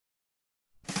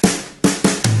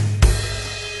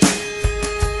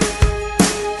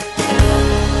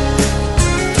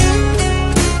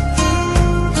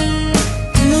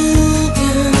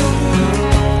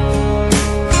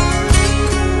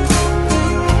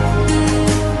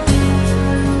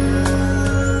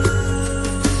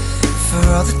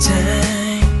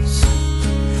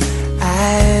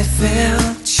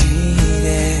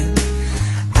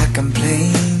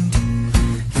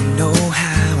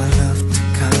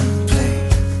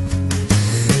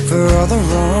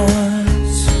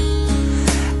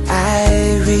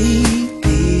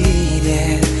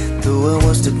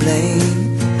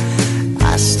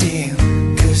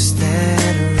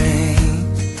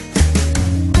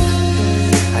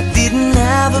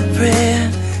have a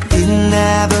prayer, didn't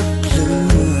have a clue.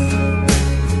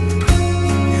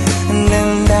 And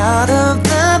then out of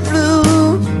the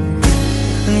blue,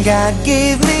 God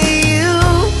gave me you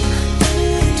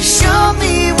to show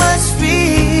me what's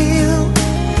real.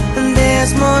 And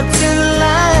there's more to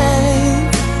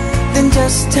life than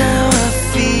just how I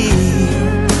feel.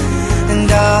 And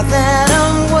all that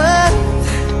I'm worth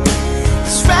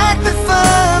is right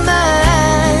before my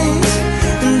eyes.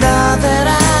 And all that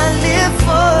I live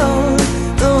for,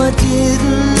 though I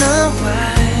didn't know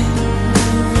why,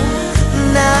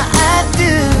 now I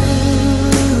do.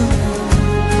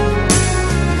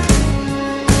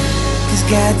 'Cause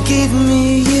God gave me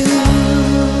you.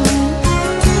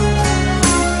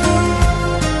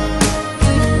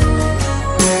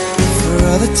 For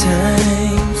all the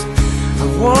times I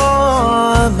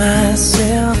wore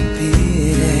myself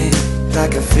beating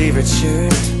like a favorite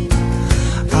shirt,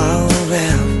 all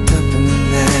wrapped up in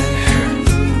that hurt.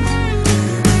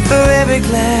 For every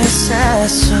glass I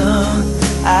saw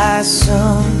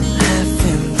half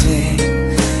empty,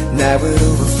 now it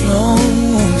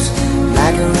overflows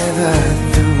like a river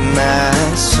through my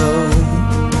soul.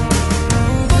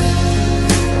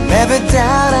 From every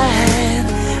doubt I had,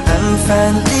 I'm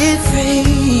finally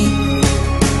free.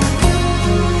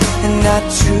 And I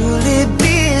truly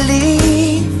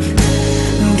believe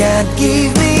God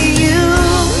gave me you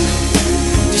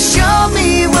to show me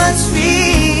what's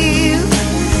real.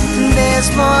 And there's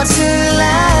more to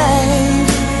life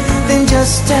than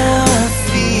just how I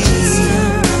feel.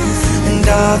 And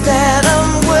all that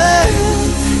I'm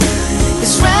worth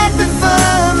is right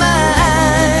before my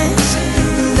eyes.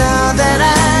 And all that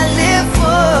I live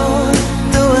for,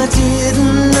 though I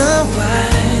didn't know why,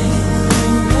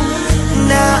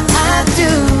 now I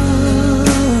do.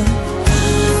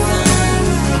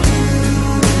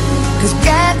 'Cause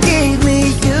God gave me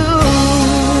you.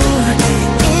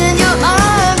 In your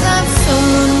arms I'm so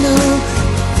new,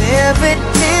 every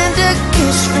tender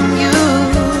kiss from you.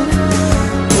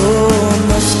 Oh, I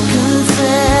must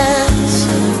confess,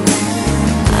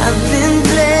 I've been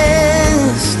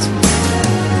blessed.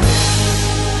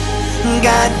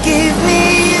 God gave me